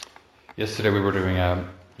Yesterday we were doing a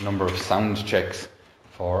number of sound checks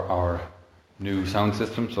for our new sound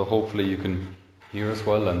system, so hopefully you can hear us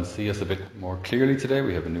well and see us a bit more clearly today.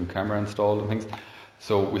 We have a new camera installed and things.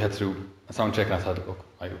 So we had to do a sound check and I thought, look,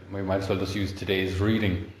 we might as well just use today's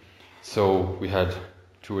reading. So we had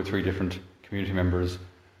 2 or 3 different community members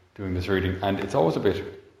doing this reading, and it's always a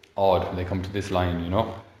bit odd when they come to this line, you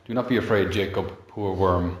know. Do not be afraid, Jacob, poor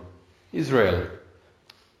worm. Israel,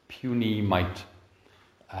 puny mite.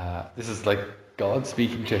 This is like God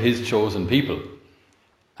speaking to his chosen people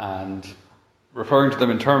and referring to them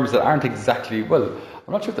in terms that aren't exactly, well,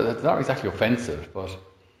 I'm not sure that it's not exactly offensive, but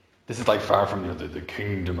this is like far from the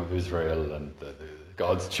kingdom of Israel and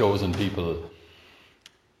God's chosen people.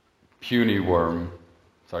 Puny worm,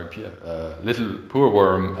 little poor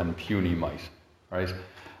worm and puny mite, right?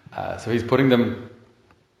 So he's putting them,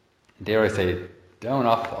 dare I say, down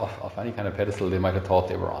off any kind of pedestal they might have thought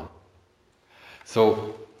they were on.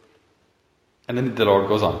 So, and then the Lord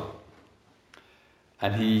goes on.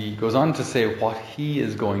 And he goes on to say what he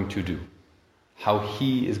is going to do, how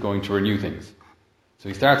he is going to renew things. So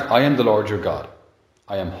he starts, I am the Lord your God.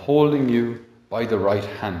 I am holding you by the right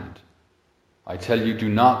hand. I tell you, do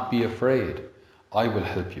not be afraid. I will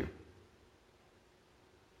help you.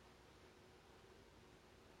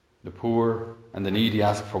 The poor and the needy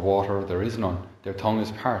ask for water. There is none. Their tongue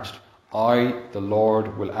is parched. I, the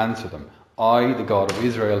Lord, will answer them. I, the God of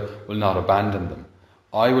Israel, will not abandon them.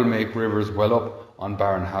 I will make rivers well up on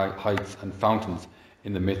barren heights and fountains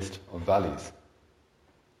in the midst of valleys.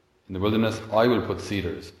 In the wilderness, I will put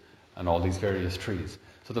cedars and all these various trees.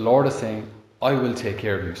 So the Lord is saying, I will take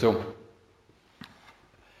care of you. So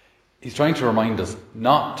he's trying to remind us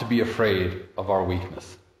not to be afraid of our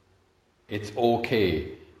weakness. It's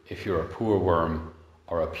okay if you're a poor worm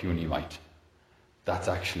or a puny mite. That's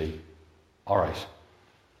actually all right.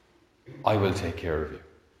 I will take care of you.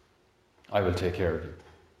 I will take care of you.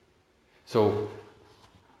 So,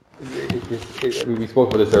 we spoke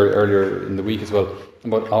about this earlier in the week as well,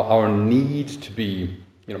 about our need to be,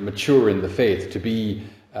 mature in the faith, to be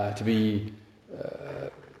kind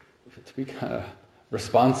of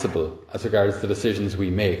responsible as regards the decisions we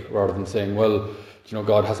make, rather than saying, well,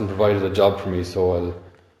 God hasn't provided a job for me, so I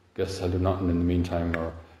guess I'll do nothing in the meantime,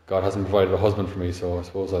 or God hasn't provided a husband for me, so I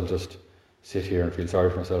suppose I'll just sit here and feel sorry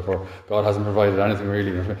for myself, or God hasn't provided anything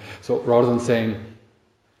really. So rather than saying,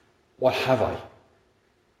 what have I?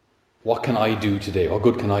 What can I do today? What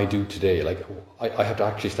good can I do today? Like, I have to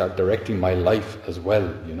actually start directing my life as well,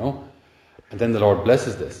 And then the Lord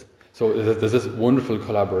blesses this. So there's this wonderful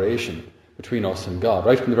collaboration between us and God,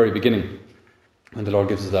 right from the very beginning, when the Lord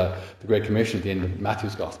gives us the Great Commission at the end of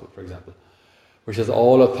Matthew's Gospel, for example, which says,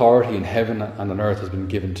 all authority in heaven and on earth has been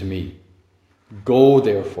given to me. Go,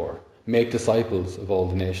 therefore, make disciples of all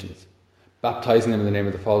the nations, baptizing them in the name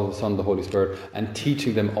of the Father, the Son, and the Holy Spirit, and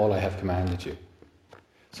teaching them all I have commanded you.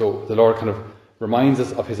 So the Lord kind of reminds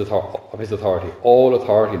us of his authority. All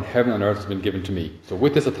authority in heaven and earth has been given to me. So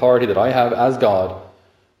with this authority that I have as God,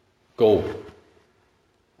 go.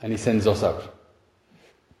 And he sends us out.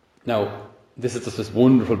 Now, this is just this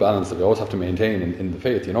wonderful balance that we always have to maintain in the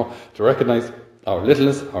faith, to recognize our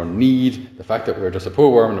littleness, our need, the fact that we're just a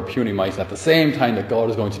poor worm and a puny mite, and at the same time that God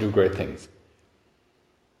is going to do great things.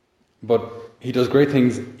 But he does great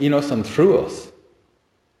things in us and through us,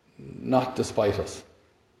 not despite us.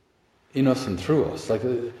 In us and through us. Like,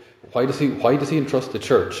 why does he entrust the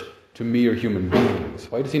church to mere human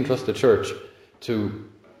beings? Why does he entrust the church to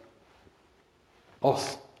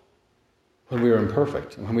us when we are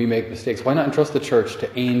imperfect and when we make mistakes? Why not entrust the church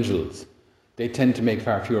to angels? They tend to make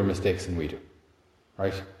far fewer mistakes than we do.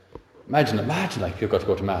 Right? Imagine like you've got to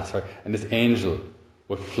go to Mass, right? And this angel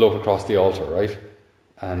would float across the altar, right?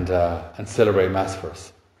 And celebrate Mass for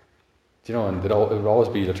us. And it would always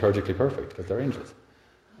be liturgically perfect because they're angels.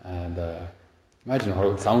 And imagine how it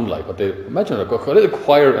would sound like. Imagine a little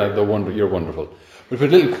choir, you're wonderful. But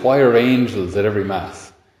with a little choir of angels at every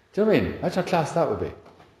Mass. Do you know what I mean? Imagine how class that would be.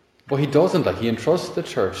 But he doesn't, he entrusts the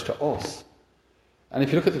church to us. And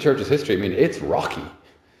if you look at the church's history, it's rocky.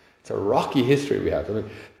 It's a rocky history we have.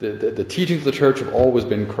 The teachings of the church have always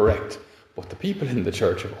been correct, but the people in the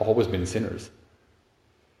church have always been sinners.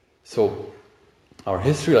 So our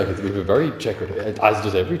history, we have a very checkered, as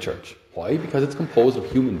does every church. Why? Because it's composed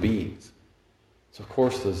of human beings. So of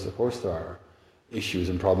course there are issues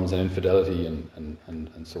and problems and infidelity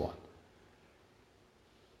and so on.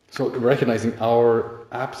 So recognizing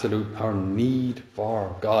our need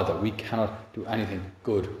for God, that we cannot do anything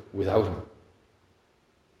good without him.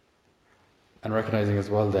 And recognizing as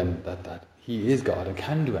well then that he is God and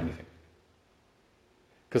can do anything.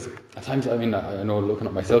 Because at times, I know looking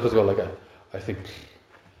at myself as well, I think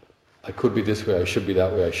I could be this way, I should be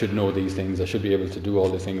that way, I should know these things, I should be able to do all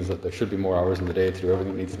these things, that there should be more hours in the day to do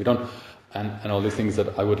everything that needs to be done, and all these things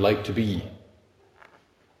that I would like to be.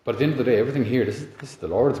 But at the end of the day, everything here, this is the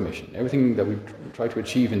Lord's mission. Everything that we try to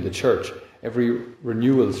achieve in the church, every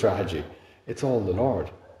renewal strategy, it's all the Lord.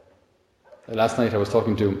 Last night I was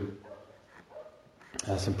talking to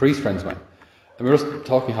some priest friends of mine, and we were just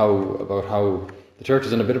talking about how the church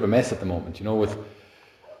is in a bit of a mess at the moment. With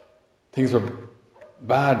things were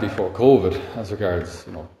bad before COVID as regards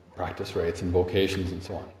practice rates and vocations and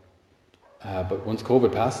so on. But once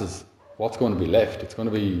COVID passes, what's going to be left? It's going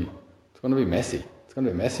to be messy. It's going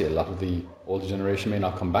to be messy. A lot of the older generation may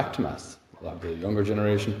not come back to Mass. A lot of the younger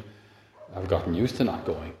generation have gotten used to not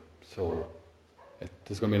going. So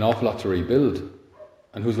there's going to be an awful lot to rebuild.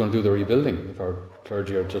 And who's going to do the rebuilding if our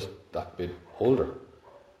clergy are just that bit older?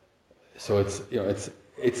 So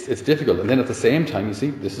it's difficult. And then at the same time, you see,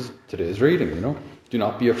 this is today's reading. Do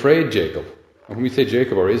not be afraid, Jacob. And when we say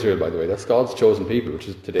Jacob or Israel, by the way, that's God's chosen people, which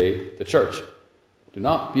is today the church. Do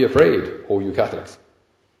not be afraid, O you Catholics.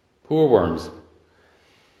 Poor worms.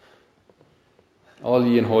 All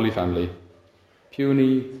ye in holy family,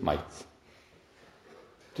 puny mites.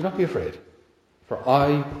 Do not be afraid, for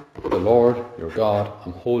I, the Lord your God,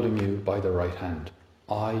 am holding you by the right hand.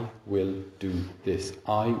 I will do this.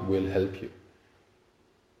 I will help you.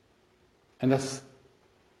 And that's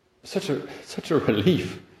such a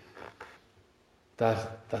relief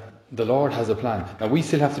that the Lord has a plan. Now we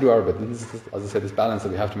still have to do our bit. And this is, as I said, this balance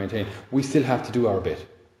that we have to maintain. We still have to do our bit.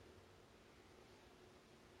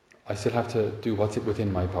 I still have to do what's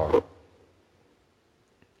within my power.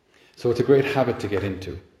 So it's a great habit to get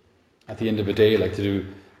into. At the end of the day, like to do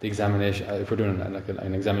the examination, if we're doing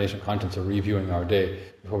an examination of conscience or reviewing our day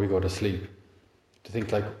before we go to sleep, to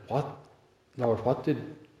think like, Lord, what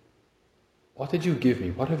did you give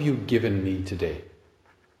me? What have you given me today?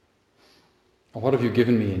 Or what have you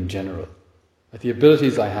given me in general? Like the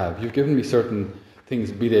abilities I have, you've given me certain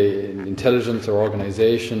things, be they intelligence or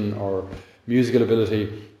organisation or musical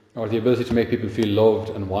ability, or the ability to make people feel loved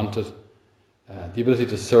and wanted, the ability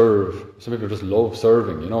to serve. Some people just love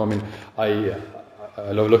serving. I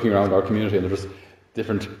love looking around our community, and there's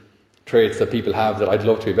different traits that people have that I'd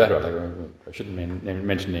love to be better at. I shouldn't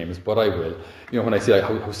mention names, but I will. When I see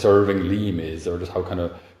how serving Liam is, or just how kind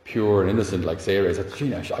of pure and innocent like Sarah is,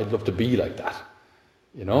 I'd love to be like that.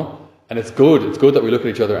 And it's good. It's good that we look at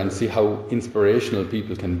each other and see how inspirational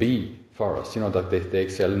people can be for us. That they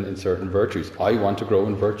excel in certain virtues. I want to grow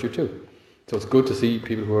in virtue too. So it's good to see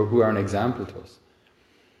people who are an example to us.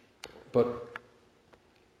 But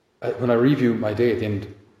when I review my day at the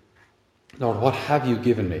end, Lord, what have you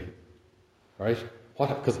given me? Right?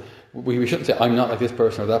 Because we shouldn't say, I'm not like this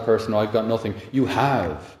person or that person, or I've got nothing. You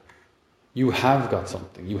have. You have got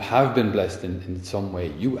something. You have been blessed in some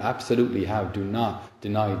way. You absolutely have. Do not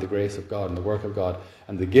deny the grace of God and the work of God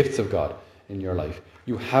and the gifts of God in your life.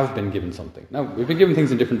 You have been given something. Now, we've been given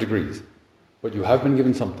things in different degrees, but you have been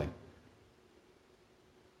given something.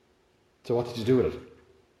 So what did you do with it?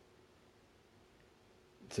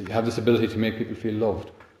 So you have this ability to make people feel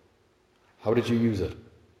loved. How did you use it?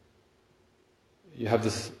 You have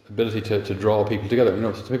this ability to draw people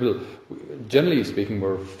together. So people, generally speaking,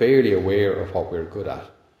 we're fairly aware of what we're good at.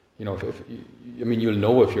 You'll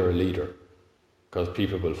know if you're a leader, because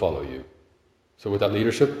people will follow you. So with that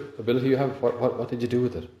leadership ability you have, what did you do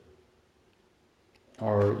with it?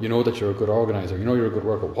 Or that you're a good organizer, you're a good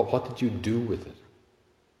worker. What did you do with it?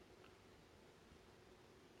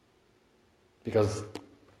 Because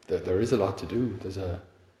there is a lot to do. There's a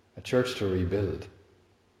church to rebuild.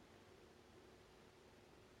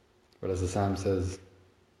 But as the psalm says,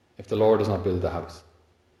 if the Lord does not build the house,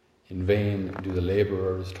 in vain do the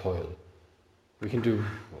labourers toil. We can do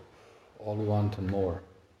all we want and more.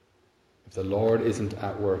 If the Lord isn't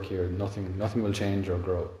at work here, nothing will change or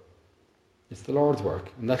grow. It's the Lord's work,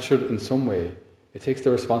 and that should, in some way, it takes the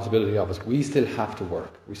responsibility of us. We still have to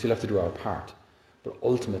work. We still have to do our part. But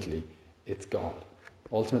ultimately, it's God.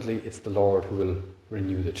 Ultimately, it's the Lord who will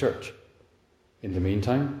renew the church. In the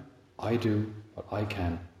meantime, I do what I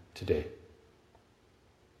can today.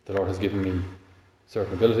 The Lord has given me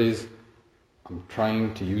certain abilities. I'm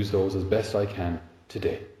trying to use those as best I can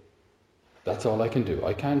today. That's all I can do.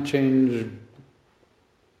 I can't change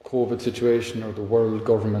COVID situation or the world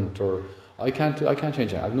government, or I can't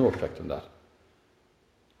change it. I have no effect on that.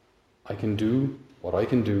 I can do what I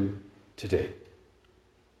can do today.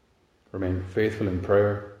 Remain faithful in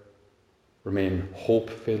prayer, remain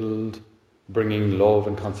hope-filled, bringing love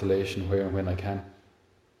and consolation where and when I can.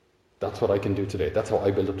 That's what I can do today. That's how I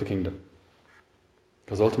build up the kingdom.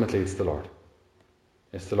 Because ultimately it's the Lord.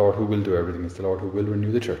 It's the Lord who will do everything. It's the Lord who will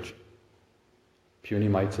renew the church. puny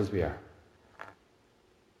mites as we are.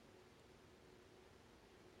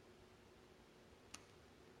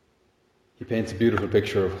 He paints a beautiful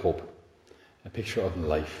picture of hope, a picture of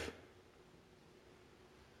life.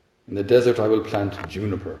 In the desert I will plant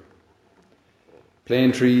juniper,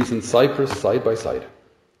 plane trees and cypress side by side,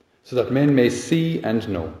 so that men may see and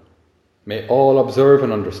know, may all observe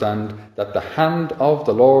and understand that the hand of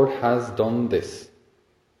the Lord has done this,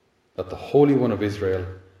 that the Holy One of Israel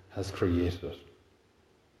has created it.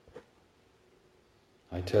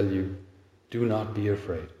 I tell you, do not be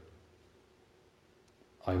afraid.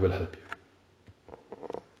 I will help you.